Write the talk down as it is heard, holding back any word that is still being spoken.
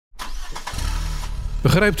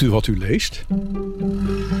Begrijpt u wat u leest?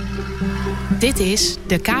 Dit is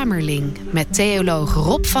De Kamerling met theoloog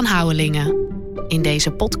Rob van Houwelingen. In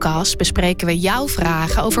deze podcast bespreken we jouw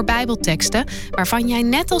vragen over bijbelteksten waarvan jij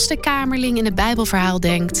net als de Kamerling in het Bijbelverhaal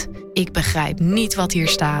denkt: ik begrijp niet wat hier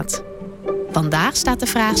staat. Vandaag staat de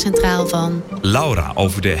vraag centraal van Laura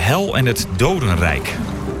over de hel en het dodenrijk.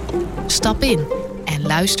 Stap in en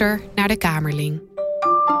luister naar de Kamerling.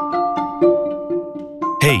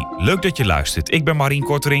 Hey, leuk dat je luistert. Ik ben Marien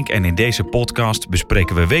Korterink en in deze podcast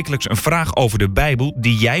bespreken we wekelijks een vraag over de Bijbel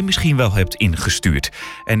die jij misschien wel hebt ingestuurd.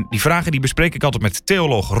 En die vragen die bespreek ik altijd met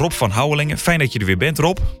theoloog Rob van Houwelingen. Fijn dat je er weer bent,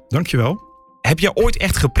 Rob. Dankjewel. Heb je ooit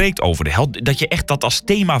echt gepreekt over de hel? Dat je echt dat als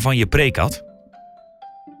thema van je preek had?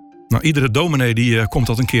 Nou, iedere dominee die komt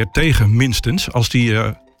dat een keer tegen, minstens, als die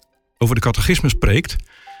over de catechismus preekt.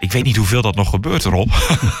 Ik weet niet hoeveel dat nog gebeurt, Rob.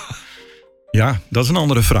 Ja, dat is een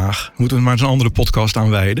andere vraag. Moeten we maar eens een andere podcast aan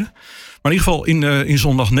wijden. Maar in ieder geval in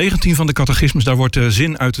zondag 19 van de catechismus, daar wordt de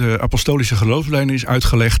zin uit de apostolische geloofsbelijdenis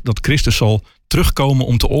uitgelegd dat Christus zal terugkomen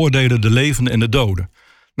om te oordelen de levenden en de doden.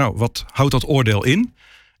 Nou, wat houdt dat oordeel in?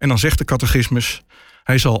 En dan zegt de catechismus: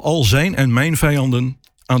 hij zal al zijn en mijn vijanden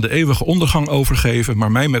aan de eeuwige ondergang overgeven,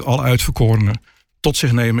 maar mij met alle uitverkorenen tot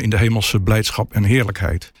zich nemen in de hemelse blijdschap en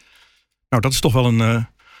heerlijkheid. Nou, dat is toch wel een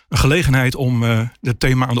gelegenheid om het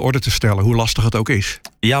thema aan de orde te stellen, hoe lastig het ook is.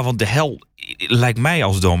 Ja, want de hel lijkt mij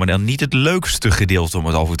als dominee niet het leukste gedeelte om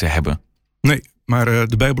het over te hebben. Nee, maar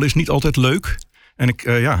de Bijbel is niet altijd leuk. En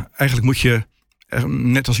eigenlijk moet je,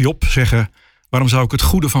 net als Job, zeggen: waarom zou ik het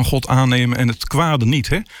goede van God aannemen en het kwade niet?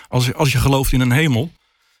 Hè? Als je gelooft in een hemel,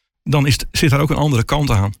 dan zit daar ook een andere kant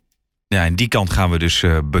aan. Ja, en die kant gaan we dus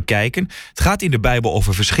bekijken. Het gaat in de Bijbel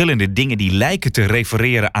over verschillende dingen die lijken te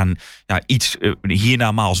refereren aan iets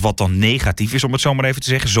hiernamaals wat dan negatief is, om het zo maar even te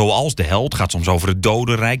zeggen. Zoals de hel. Het gaat soms over het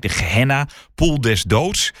dodenrijk, de Gehenna, poel des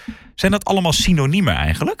doods. Zijn dat allemaal synoniemen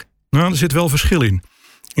eigenlijk? Nou, er zit wel verschil in.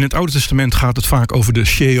 In het Oude Testament gaat het vaak over de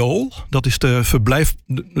Sheol. Dat is de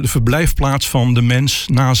verblijfplaats van de mens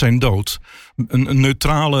na zijn dood. Een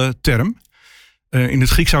neutrale term. In het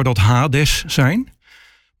Grieks zou dat Hades zijn.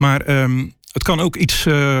 Maar het kan ook iets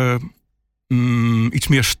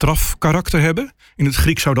meer strafkarakter hebben. In het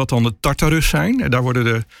Grieks zou dat dan de Tartarus zijn. Daar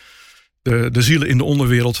worden de zielen in de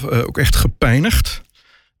onderwereld ook echt gepijnigd.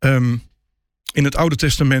 In het Oude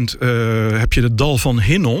Testament heb je het dal van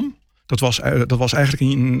Hinnom. Dat was eigenlijk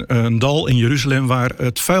een dal in Jeruzalem waar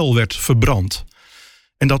het vuil werd verbrand.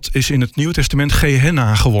 En dat is in het Nieuwe Testament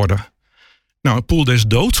Gehenna geworden. Nou, het poel des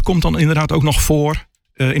doods komt dan inderdaad ook nog voor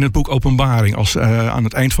in het boek Openbaring, als aan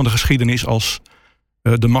het eind van de geschiedenis, als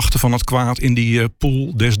de machten van het kwaad in die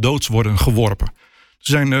poel des doods worden geworpen. Er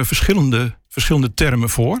zijn verschillende termen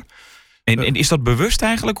voor. En is dat bewust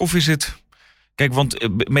eigenlijk, of is het? Kijk, want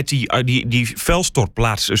met die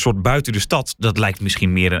vuilstortplaats, een soort buiten de stad, dat lijkt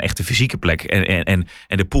misschien meer een echte fysieke plek. En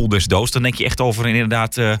de poel des doods, dan denk je echt over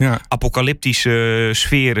inderdaad apocalyptische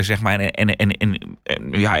sferen, zeg maar. En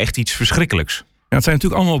echt iets verschrikkelijks. Ja, het zijn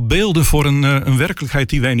natuurlijk allemaal beelden voor een werkelijkheid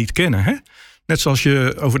die wij niet kennen. Hè? Net zoals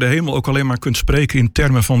je over de hemel ook alleen maar kunt spreken in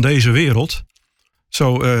termen van deze wereld.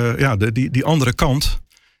 Zo, die andere kant,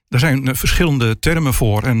 daar zijn verschillende termen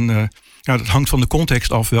voor. En het hangt van de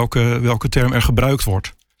context af welke term er gebruikt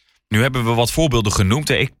wordt. Nu hebben we wat voorbeelden genoemd.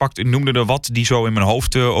 Ik noemde er wat die zo in mijn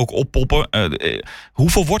hoofd ook oppoppen.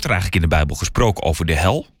 Hoeveel wordt er eigenlijk in de Bijbel gesproken over de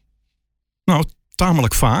hel? Nou,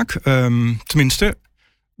 tamelijk vaak. Tenminste,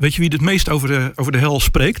 weet je wie het meest over de hel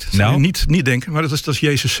spreekt? Nou? Niet denken, maar dat is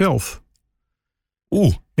Jezus zelf.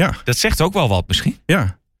 Ja. Dat zegt ook wel wat misschien.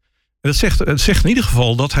 Ja, het zegt in ieder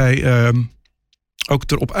geval dat hij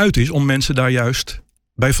ook erop uit is om mensen daar juist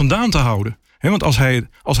bij vandaan te houden. Want als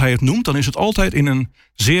hij het noemt, dan is het altijd in een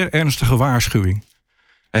zeer ernstige waarschuwing.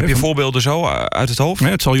 Heb je voorbeelden zo uit het hoofd?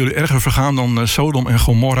 Het zal jullie erger vergaan dan Sodom en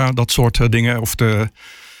Gomorra, dat soort dingen. Of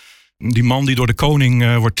die man die door de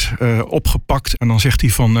koning wordt opgepakt en dan zegt hij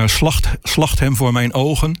van slacht hem voor mijn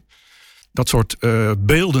ogen. Dat soort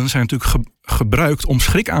beelden zijn natuurlijk gebruikt om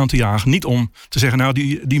schrik aan te jagen. Niet om te zeggen, nou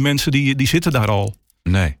die mensen die zitten daar al.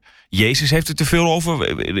 Nee. Jezus heeft er te veel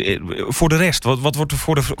over voor de rest. Wat wordt er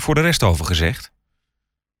voor de rest over gezegd?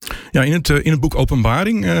 Ja, in het boek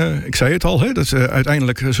Openbaring, ik zei het al, dat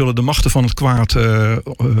uiteindelijk zullen de machten van het kwaad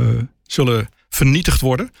zullen vernietigd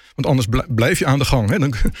worden. Want anders blijf je aan de gang. Hè?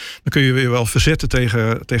 Dan kun je weer wel verzetten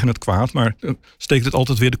tegen het kwaad, maar steekt het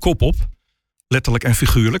altijd weer de kop op. Letterlijk en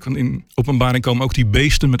figuurlijk. Want in Openbaring komen ook die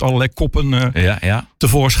beesten met allerlei koppen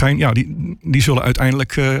tevoorschijn. Ja, die zullen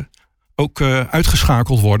uiteindelijk ook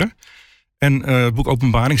uitgeschakeld worden. En het boek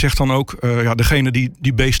Openbaring zegt dan ook, degene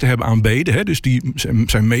die beesten hebben aanbeden, dus die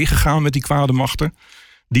zijn meegegaan met die kwade machten,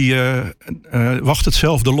 die wacht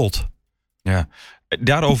hetzelfde lot. Ja,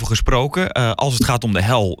 Daarover gesproken, als het gaat om de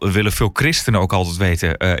hel, willen veel christenen ook altijd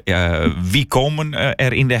weten wie komen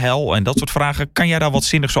er in de hel en dat soort vragen. Kan jij daar wat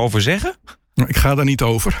zinnigs over zeggen? Ik ga daar niet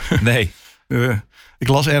over. Nee. Ik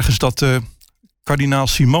las ergens dat kardinaal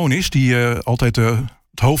Simonis, die altijd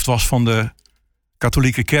het hoofd was van de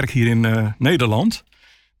katholieke kerk hier in Nederland,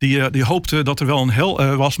 die hoopte dat er wel een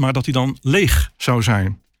hel was, maar dat die dan leeg zou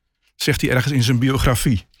zijn. Zegt hij ergens in zijn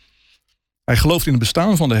biografie. Hij gelooft in het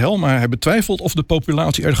bestaan van de hel, maar hij betwijfelt of de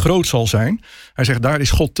populatie erg groot zal zijn. Hij zegt, daar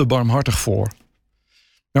is God te barmhartig voor.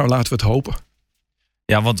 Nou, laten we het hopen.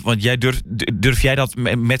 Ja, want jij durf jij dat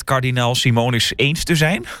met kardinaal Simonis eens te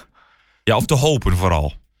zijn? Ja, of te hopen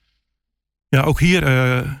vooral? Ja, ook hier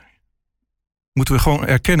moeten we gewoon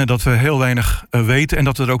erkennen dat we heel weinig weten en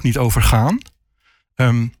dat we er ook niet over gaan.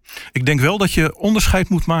 Ik denk wel dat je onderscheid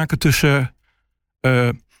moet maken tussen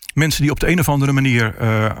mensen die op de een of andere manier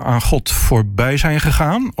aan God voorbij zijn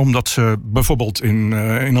gegaan, omdat ze bijvoorbeeld in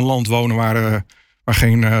een land wonen waar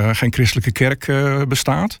geen christelijke kerk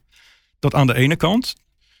bestaat. Dat aan de ene kant.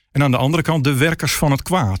 En aan de andere kant de werkers van het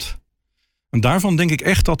kwaad. En daarvan denk ik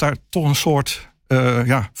echt dat daar toch een soort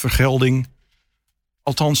vergelding,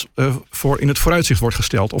 althans voor in het vooruitzicht wordt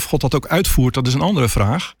gesteld. Of God dat ook uitvoert, dat is een andere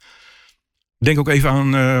vraag. Denk ook even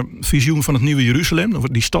aan het visioen van het nieuwe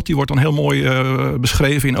Jeruzalem. Die stad die wordt dan heel mooi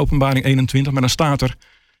beschreven in Openbaring 21. Maar dan staat er,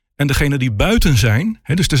 en degenen die buiten zijn,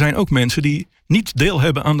 dus er zijn ook mensen die niet deel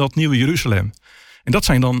hebben aan dat nieuwe Jeruzalem. En dat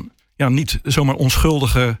zijn dan niet zomaar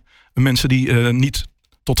onschuldige mensen die niet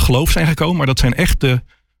tot geloof zijn gekomen, maar dat zijn echt de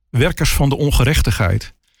werkers van de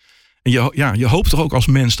ongerechtigheid. En je hoopt toch ook als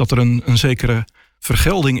mens dat er een zekere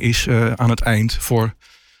vergelding is aan het eind voor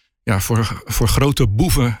grote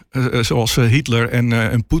boeven zoals Hitler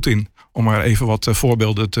en Poetin, om maar even wat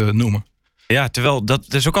voorbeelden te noemen. Ja, terwijl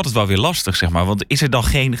dat is ook altijd wel weer lastig, zeg maar. Want is er dan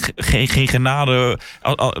geen genade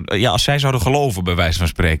als zij zouden geloven, bij wijze van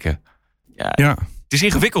spreken? Ja. Het is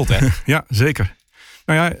ingewikkeld, hè? Ja, zeker.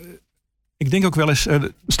 Nou ja, ik denk ook wel eens,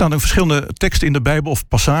 er staan ook verschillende teksten in de Bijbel of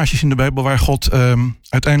passages in de Bijbel waar God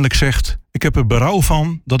uiteindelijk zegt, ik heb er berouw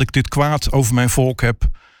van dat ik dit kwaad over mijn volk heb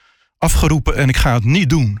afgeroepen en ik ga het niet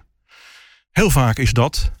doen. Heel vaak is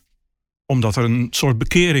dat omdat er een soort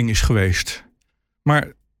bekering is geweest. Maar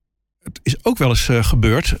het is ook wel eens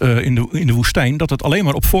gebeurd in de woestijn dat het alleen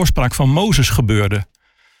maar op voorspraak van Mozes gebeurde.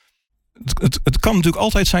 Het kan natuurlijk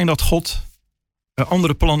altijd zijn dat God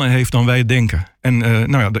andere plannen heeft dan wij denken.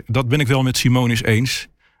 En dat ben ik wel met Simonis eens.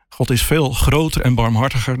 God is veel groter en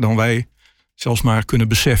barmhartiger dan wij zelfs maar kunnen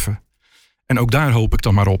beseffen. En ook daar hoop ik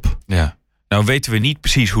dan maar op. Ja. Nou weten we niet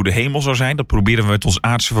precies hoe de hemel zou zijn. Dat proberen we met ons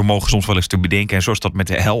aardse vermogen soms wel eens te bedenken. En zo is dat met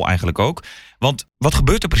de hel eigenlijk ook. Want wat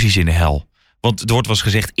gebeurt er precies in de hel? Want er wordt wel eens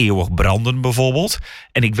gezegd eeuwig brandend bijvoorbeeld.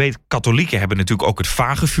 En ik weet, katholieken hebben natuurlijk ook het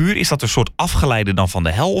vage vuur. Is dat een soort afgeleide dan van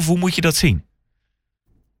de hel? Of hoe moet je dat zien?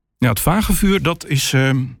 Ja, het vage vuur, dat is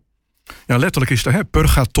letterlijk is het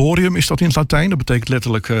purgatorium is dat in het Latijn. Dat betekent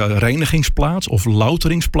letterlijk reinigingsplaats of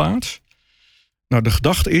louteringsplaats. Nou, de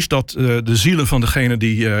gedachte is dat de zielen van degenen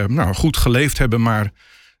die goed geleefd hebben, maar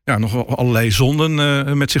nog wel allerlei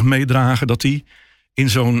zonden met zich meedragen, dat die in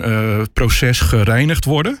zo'n proces gereinigd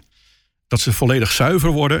worden. Dat ze volledig zuiver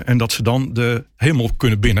worden en dat ze dan de hemel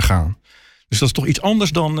kunnen binnengaan. Dus dat is toch iets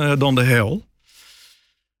anders dan de hel.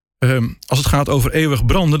 Als het gaat over eeuwig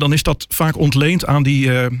branden, dan is dat vaak ontleend aan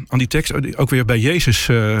die tekst, ook weer bij Jezus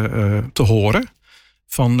te horen.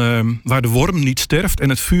 Van waar de worm niet sterft en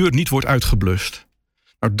het vuur niet wordt uitgeblust.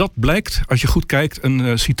 Nou, dat blijkt, als je goed kijkt,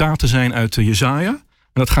 een citaat te zijn uit Jesaja. En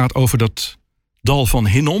dat gaat over dat dal van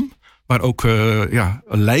Hinnom, waar ook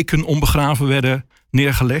lijken onbegraven werden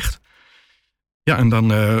neergelegd. Ja, en dan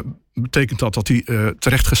betekent dat die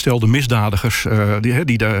terechtgestelde misdadigers,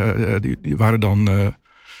 die waren dan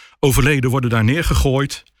overleden, worden daar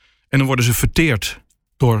neergegooid. En dan worden ze verteerd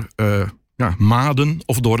door maden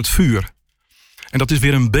of door het vuur. En dat is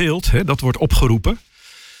weer een beeld, dat wordt opgeroepen.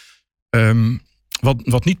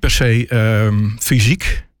 Wat niet per se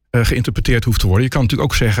fysiek geïnterpreteerd hoeft te worden. Je kan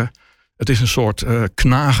natuurlijk ook zeggen, het is een soort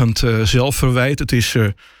knagend zelfverwijt. Het is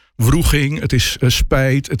wroeging, het is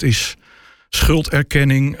spijt, het is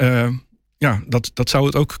schulderkenning. Dat zou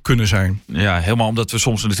het ook kunnen zijn. Ja, helemaal omdat we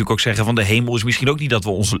soms natuurlijk ook zeggen van de hemel is misschien ook niet dat we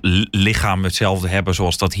ons lichaam hetzelfde hebben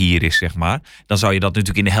zoals dat hier is, zeg maar. Dan zou je dat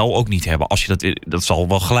natuurlijk in de hel ook niet hebben. Als je dat zal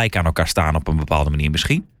wel gelijk aan elkaar staan op een bepaalde manier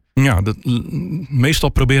misschien. Ja, meestal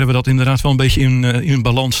proberen we dat inderdaad wel een beetje in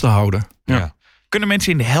balans te houden. Ja. Kunnen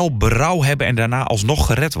mensen in de hel berouw hebben en daarna alsnog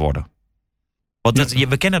gered worden? Want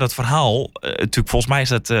we kennen dat verhaal, natuurlijk volgens mij is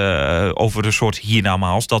dat over een soort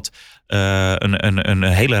hiernamaals, dat een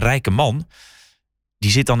hele rijke man,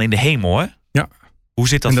 die zit dan in de hemel, hè? Ja. Hoe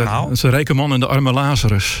zit dat verhaal? Dat is een rijke man en de arme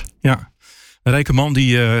Lazarus. Ja. Een rijke man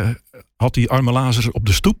die had die arme Lazarus op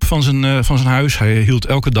de stoep van zijn huis. Hij hield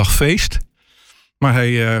elke dag feest. Maar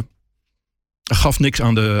hij gaf niks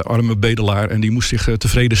aan de arme bedelaar. En die moest zich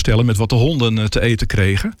tevreden stellen met wat de honden te eten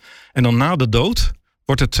kregen. En dan na de dood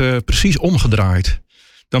wordt het precies omgedraaid.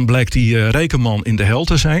 Dan blijkt die rijke man in de hel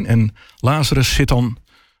te zijn. En Lazarus zit dan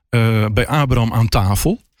bij Abraham aan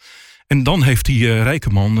tafel. En dan heeft die rijke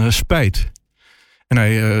man spijt. En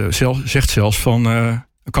hij zegt zelfs van...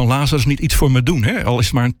 kan Lazarus niet iets voor me doen? Hè? Al is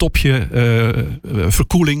het maar een topje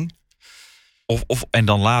verkoeling. En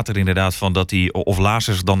dan later inderdaad van dat hij... Of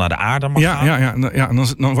Lazarus dan naar de aarde mag gaan? Ja, en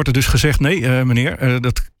dan wordt er dus gezegd... Nee, meneer,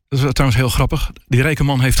 dat is trouwens heel grappig. Die rijke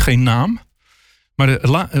man heeft geen naam. Maar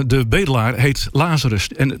de bedelaar heet Lazarus.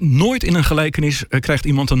 En nooit in een gelijkenis krijgt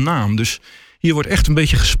iemand een naam. Dus hier wordt echt een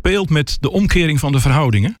beetje gespeeld met de omkering van de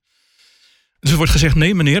verhoudingen. Dus er wordt gezegd,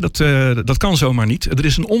 nee meneer, dat kan zomaar niet. Er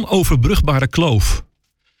is een onoverbrugbare kloof.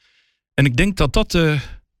 En ik denk dat dat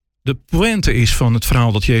de pointe is van het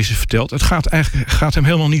verhaal dat Jezus vertelt. Het gaat hem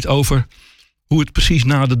helemaal niet over hoe het precies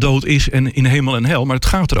na de dood is en in hemel en hel. Maar het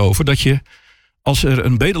gaat erover dat je, als er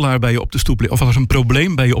een bedelaar bij je op de stoep ligt... of als er een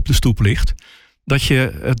probleem bij je op de stoep ligt... dat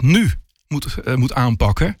je het nu moet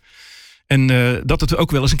aanpakken. En dat het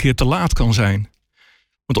ook wel eens een keer te laat kan zijn.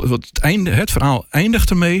 Want het verhaal eindigt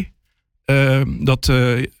ermee... dat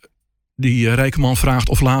die rijke man vraagt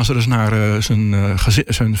of Lazarus naar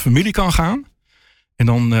zijn familie kan gaan. En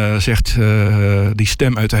dan zegt die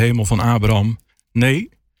stem uit de hemel van Abraham... nee,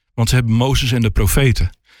 want ze hebben Mozes en de profeten.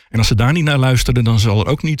 En als ze daar niet naar luisteren... dan zal er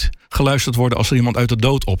ook niet geluisterd worden als er iemand uit de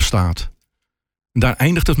dood opstaat. En daar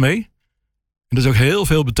eindigt het mee. En dat is ook heel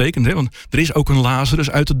veel betekend. Hè? Want er is ook een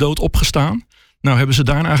Lazarus uit de dood opgestaan. Nou, hebben ze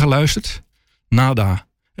daarnaar geluisterd? Nada.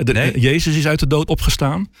 Nee. Jezus is uit de dood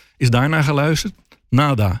opgestaan. Is daarnaar geluisterd?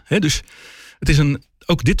 Nada. Dus het is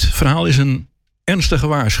ook dit verhaal is een ernstige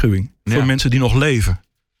waarschuwing voor mensen die nog leven.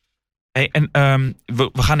 Hey, en we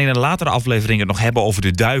gaan in een latere aflevering het nog hebben over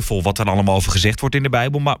de duivel... wat er allemaal over gezegd wordt in de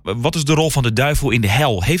Bijbel. Maar wat is de rol van de duivel in de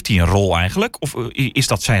hel? Heeft hij een rol eigenlijk? Of is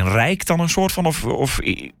dat zijn rijk dan een soort van...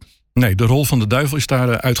 Nee, de rol van de duivel is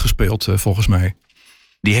daar uitgespeeld volgens mij.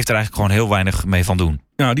 Die heeft er eigenlijk gewoon heel weinig mee van doen.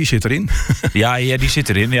 Ja, die zit erin. Ja, die zit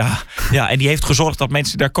erin, ja. En die heeft gezorgd dat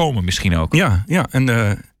mensen daar komen misschien ook. Ja, en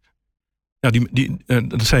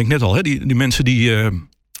dat zei ik net al. Hè, die mensen die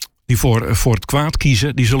voor het kwaad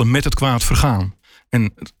kiezen... die zullen met het kwaad vergaan.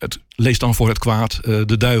 En het leest dan voor het kwaad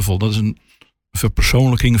de duivel. Dat is een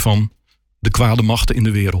verpersoonlijking van de kwade machten in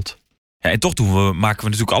de wereld. Ja, en toch maken we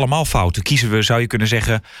natuurlijk allemaal fouten. Kiezen we, zou je kunnen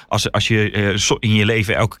zeggen, als je in je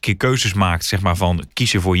leven elke keer keuzes maakt, zeg maar van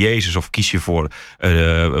kies je voor Jezus of kies je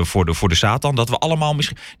voor de Satan, dat we allemaal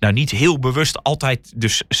misschien, niet heel bewust altijd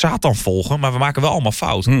dus Satan volgen, maar we maken wel allemaal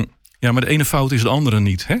fout. Ja, maar de ene fout is de andere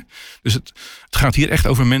niet. Hè? Dus het gaat hier echt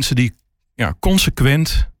over mensen die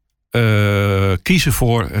consequent kiezen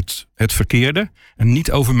voor het verkeerde en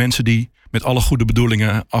niet over mensen die met alle goede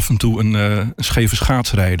bedoelingen af en toe een scheve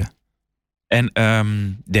schaats rijden. En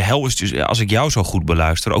de hel is dus, als ik jou zo goed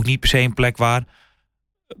beluister, ook niet per se een plek waar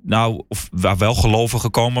wel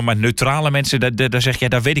gelovigen komen, maar neutrale mensen, daar zeg jij,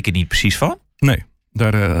 daar weet ik het niet precies van? Nee,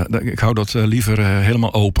 ik hou dat liever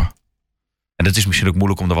helemaal open. En dat is misschien ook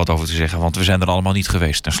moeilijk om er wat over te zeggen, want we zijn er allemaal niet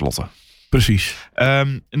geweest, tenslotte. Precies.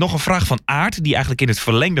 Nog een vraag van Aart, die eigenlijk in het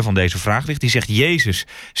verlengde van deze vraag ligt. Die zegt, Jezus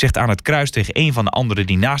zegt aan het kruis tegen een van de anderen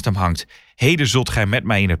die naast hem hangt: heden zult gij met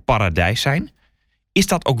mij in het paradijs zijn. Is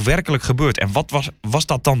dat ook werkelijk gebeurd? En wat was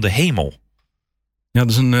dat dan de hemel? Ja, dat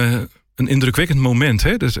is een indrukwekkend moment.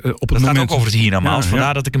 Hè? Dus, op het moment gaat ook over het hiernamaals.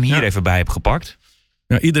 Vandaar dat ik hem hier even bij heb gepakt.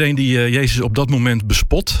 Ja, iedereen die Jezus op dat moment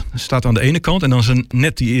bespot, staat aan de ene kant. En dan is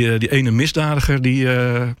net die ene misdadiger die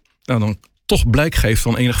dan toch blijk geeft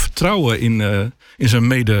van enig vertrouwen in zijn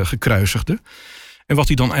medegekruisigde. En wat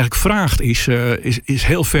hij dan eigenlijk vraagt is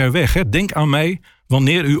heel ver weg. Hè? Denk aan mij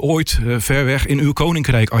wanneer u ooit ver weg in uw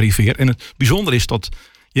koninkrijk arriveert. En het bijzondere is dat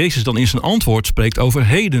Jezus dan in zijn antwoord spreekt over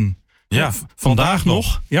heden. Ja, vandaag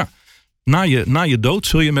nog. Ja, na je dood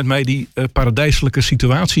zul je met mij die paradijselijke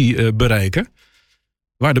situatie bereiken.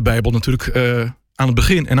 Waar de Bijbel natuurlijk aan het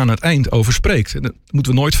begin en aan het eind over spreekt. En dat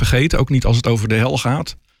moeten we nooit vergeten, ook niet als het over de hel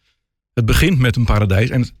gaat. Het begint met een paradijs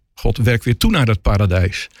en God werkt weer toe naar dat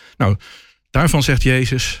paradijs. Nou, daarvan zegt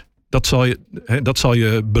Jezus, dat zal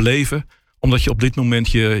je beleven, omdat je op dit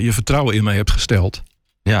moment je vertrouwen in mij hebt gesteld.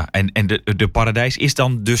 Ja, en de paradijs is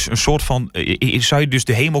dan dus een soort van, zou je dus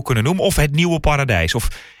de hemel kunnen noemen, of het nieuwe paradijs? Of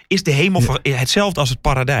is de hemel hetzelfde als het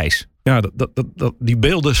paradijs? Ja, die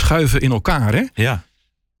beelden schuiven in elkaar, hè? Ja.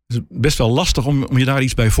 Het is best wel lastig om je daar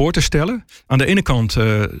iets bij voor te stellen. Aan de ene kant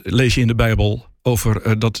lees je in de Bijbel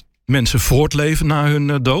over dat mensen voortleven na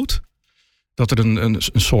hun dood. dat er een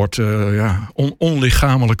soort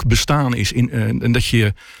onlichamelijk bestaan is. En dat je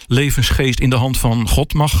je levensgeest in de hand van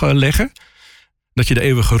God mag leggen. Dat je de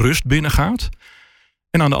eeuwige rust binnengaat.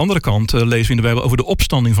 En aan de andere kant lezen we in de Bijbel over de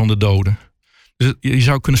opstanding van de doden. Dus je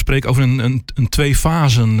zou kunnen spreken over een twee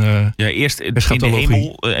fasen eerst in de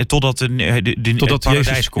hemel totdat het paradijs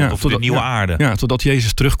Jezus komt, of de nieuwe aarde. Ja, totdat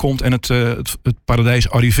Jezus terugkomt en het paradijs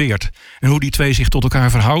arriveert. En hoe die twee zich tot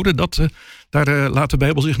elkaar verhouden, daar laat de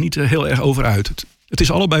Bijbel zich niet heel erg over uit. Het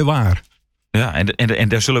is allebei waar. Ja, en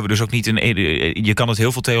daar zullen we dus ook niet je kan het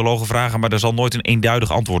heel veel theologen vragen, maar daar zal nooit een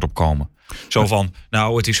eenduidig antwoord op komen. Zo van,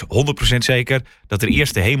 het is 100% zeker dat er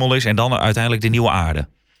eerst de hemel is en dan uiteindelijk de nieuwe aarde.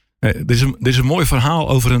 Dit is een mooi verhaal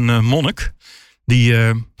over een monnik die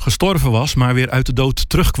gestorven was, maar weer uit de dood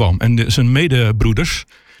terugkwam. En zijn medebroeders,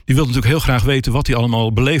 die wilden natuurlijk heel graag weten wat hij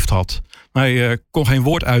allemaal beleefd had. Maar hij kon geen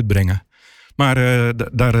woord uitbrengen. Maar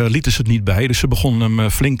daar lieten ze het niet bij. Dus ze begonnen hem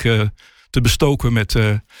flink te bestoken met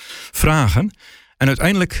vragen. En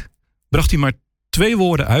uiteindelijk bracht hij maar 2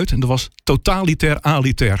 woorden uit. En dat was totaliter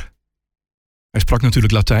aliter. Hij sprak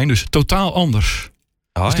natuurlijk Latijn, dus totaal anders.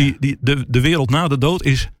 Dus de wereld na de dood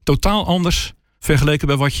is totaal anders vergeleken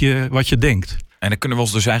bij wat je denkt. En dan kunnen we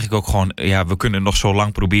ons dus eigenlijk ook gewoon... we kunnen nog zo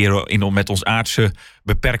lang proberen met ons aardse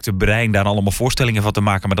beperkte brein daar allemaal voorstellingen van te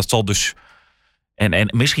maken. Maar dat zal dus... En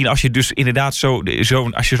misschien als je dus inderdaad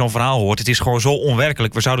als je zo'n verhaal hoort, het is gewoon zo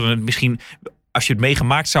onwerkelijk. We zouden het misschien, als je het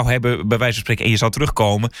meegemaakt zou hebben, bij wijze van spreken, en je zou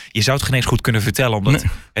terugkomen, je zou het geen eens goed kunnen vertellen. Omdat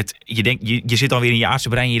je zit dan weer in je aardse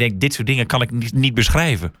brein en je denkt, dit soort dingen kan ik niet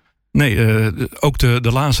beschrijven. Nee, ook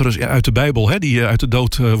de Lazarus uit de Bijbel, die uit de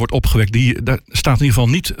dood wordt opgewekt, daar staat in ieder geval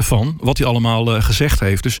niet van wat hij allemaal gezegd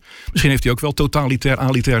heeft. Dus misschien heeft hij ook wel totaliter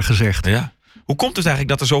aliter gezegd. Ja. Hoe komt het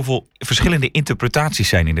eigenlijk dat er zoveel verschillende interpretaties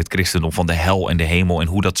zijn in het christendom van de hel en de hemel en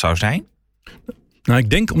hoe dat zou zijn? Nou, ik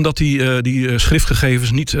denk omdat die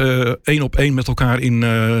schriftgegevens niet 1 op 1 met elkaar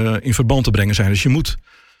in verband te brengen zijn. Dus je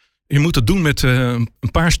moet het doen met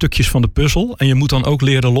een paar stukjes van de puzzel. En je moet dan ook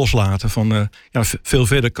leren loslaten. Veel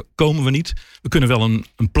verder komen we niet. We kunnen wel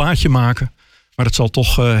een plaatje maken. Maar het zal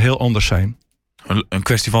toch heel anders zijn. Een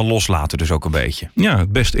kwestie van loslaten dus ook een beetje. Ja,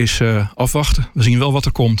 het beste is afwachten. We zien wel wat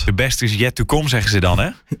er komt. The best is yet to come, zeggen ze dan, hè?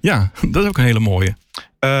 Ja, dat is ook een hele mooie.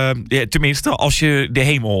 Tenminste, als je de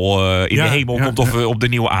hemel komt of op de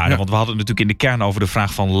nieuwe aarde. Ja. Want we hadden het natuurlijk in de kern over de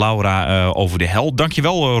vraag van Laura over de hel.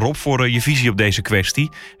 Dankjewel Rob voor je visie op deze kwestie.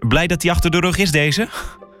 Blij dat die achter de rug is, deze.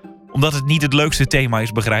 Omdat het niet het leukste thema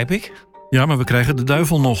is, begrijp ik. Ja, maar we krijgen de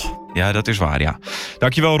duivel nog. Ja, dat is waar, ja.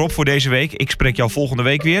 Dankjewel Rob voor deze week. Ik spreek jou volgende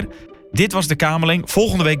week weer. Dit was de Kamerling.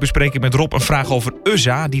 Volgende week bespreek ik met Rob een vraag over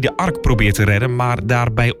Uzza, die de ark probeert te redden, maar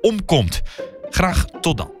daarbij omkomt. Graag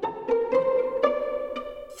tot dan.